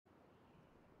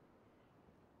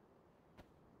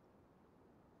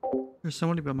There's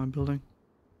somebody by my building.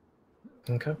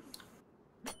 Okay.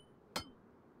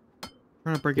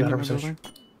 Trying to break into my building.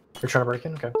 You're trying to break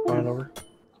in? Okay, run it over.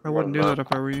 I wouldn't do that if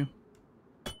I were you.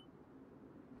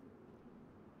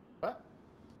 What?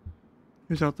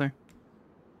 Who's out there?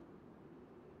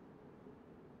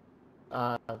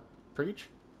 Preach?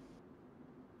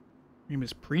 Your name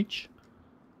is Preach?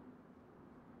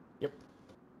 Yep.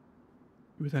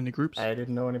 You with any groups? I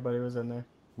didn't know anybody was in there.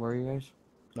 Where are you guys?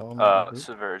 No,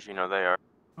 Svergino, they are.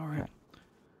 Alright.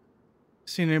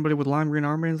 Seen anybody with lime green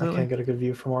armbands I lately? can't get a good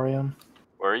view from where I am.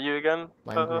 Where are you again?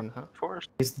 Lime green, huh? Forest?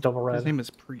 He's the double red. His name is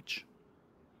Preach.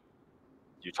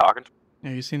 You talking?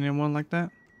 Yeah, you seen anyone like that?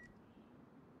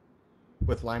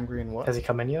 With lime green what? Has he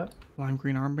come in yet? Lime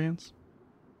green armbands?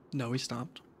 No, he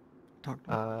stopped. Talked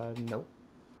to him. Nope.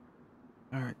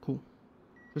 Alright, cool.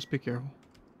 Just be careful.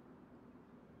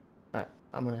 Alright,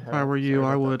 I'm gonna head If I out. were you, Sorry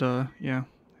I about would, that. yeah,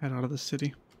 head out of the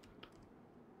city.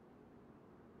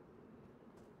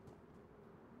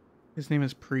 His name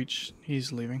is Preach.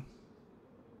 He's leaving.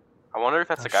 I wonder if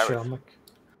that's the guy Shit, with... I'm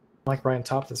like right on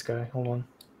top of this guy. Hold on.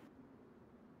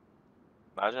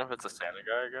 Imagine if it's the Santa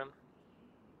guy again.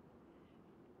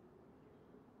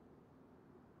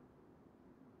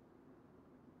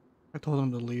 I told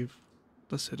him to leave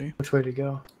the city. Which way did he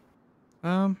go?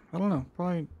 I don't know.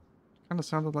 Probably kind of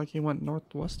sounded like he went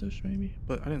northwestish, maybe,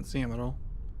 but I didn't see him at all.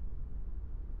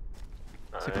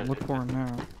 See if I can look for him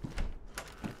now.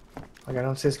 Like, I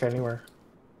don't see this guy anywhere.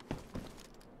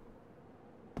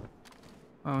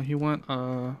 He went,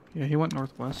 yeah, he went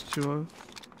northwest to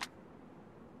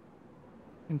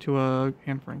into a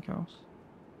Anne Frank house.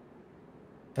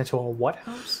 Into a what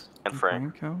house? And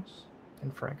Frank. House?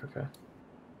 In Frank, okay.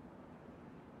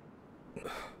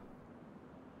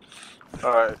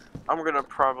 Alright, I'm gonna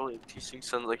probably... TC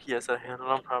sounds like he has a hand, and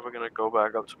I'm probably gonna go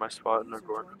back up to my spot in the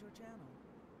door.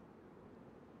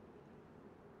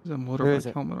 He's a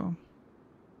motorbike helmet on.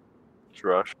 It's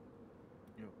Rush.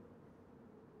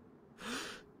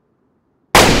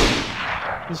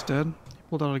 He's dead. He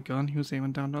pulled out a gun. He was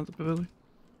aiming down at the pavilion.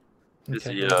 Is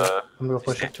Okay, he, I'm gonna go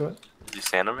push up to it. Is he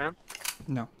Santa Man?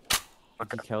 No.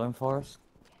 Did you kill him for us?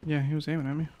 Yeah, he was aiming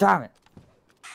at me. Damn it!